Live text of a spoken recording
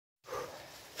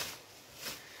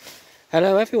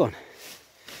Hello everyone.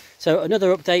 So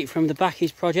another update from the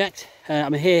Backies Project.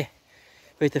 I'm here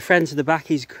with the friends of the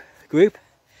Backies group.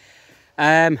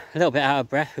 A little bit out of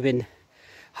breath. We've been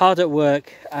hard at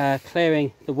work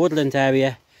clearing the woodland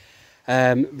area,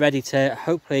 ready to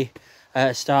hopefully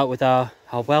start with our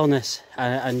wellness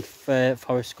and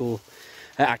forest school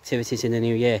activities in the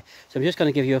new year. So I'm just going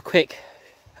to give you a quick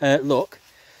look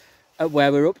at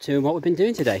where we're up to and what we've been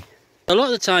doing today. A lot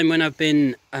of the time when I've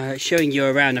been showing you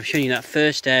around, I've shown you that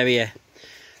first area,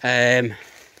 but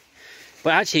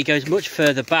actually it goes much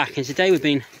further back, and today we've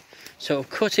been sort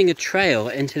of cutting a trail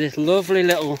into this lovely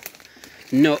little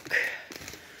nook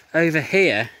over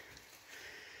here,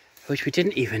 which we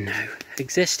didn't even know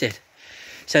existed.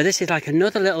 So this is like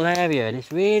another little area, and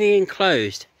it's really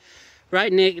enclosed,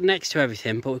 right next to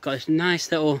everything, but we've got this nice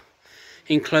little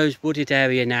enclosed wooded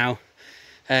area now,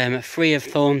 free of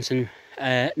thorns and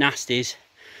nasties.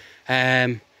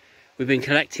 We've been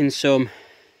collecting some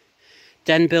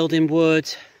den building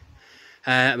wood,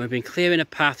 and we've been clearing a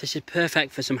path. This is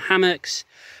perfect for some hammocks.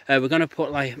 We're going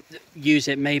to use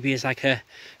it maybe as like a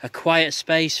quiet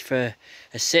space for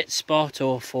a sit spot,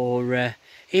 or for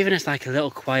even as like a little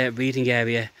quiet reading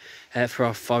area for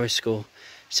our forest school.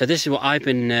 So this is what I've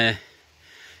been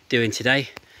doing today.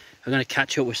 I'm going to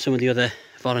catch up with some of the other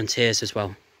volunteers as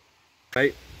well.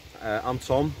 Hey, I'm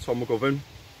Tom McGovern.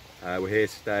 We're here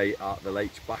today at the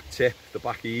lake's back tip, the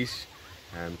Backies,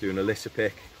 doing a litter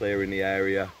pick, clearing the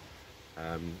area,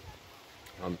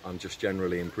 and just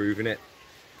generally improving it.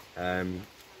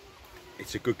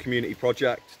 It's a good community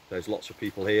project. There's lots of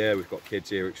people here. We've got kids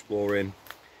here exploring,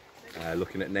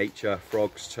 looking at nature,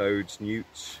 frogs, toads,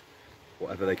 newts,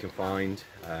 whatever they can find.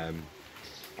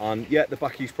 And yeah, the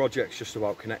Backies Project's just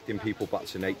about connecting people back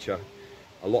to nature.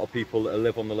 A lot of people that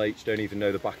live on the lakes don't even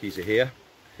know the Backies are here.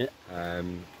 Yeah.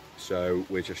 So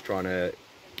we're just trying to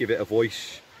give it a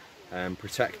voice,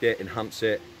 protect it, enhance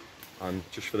it, and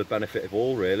just for the benefit of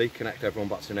all, really, connect everyone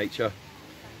back to nature.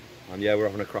 And yeah, we're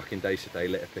having a cracking day today,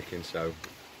 litter picking, so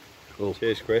cool.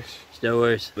 Cheers, Chris. No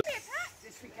worries.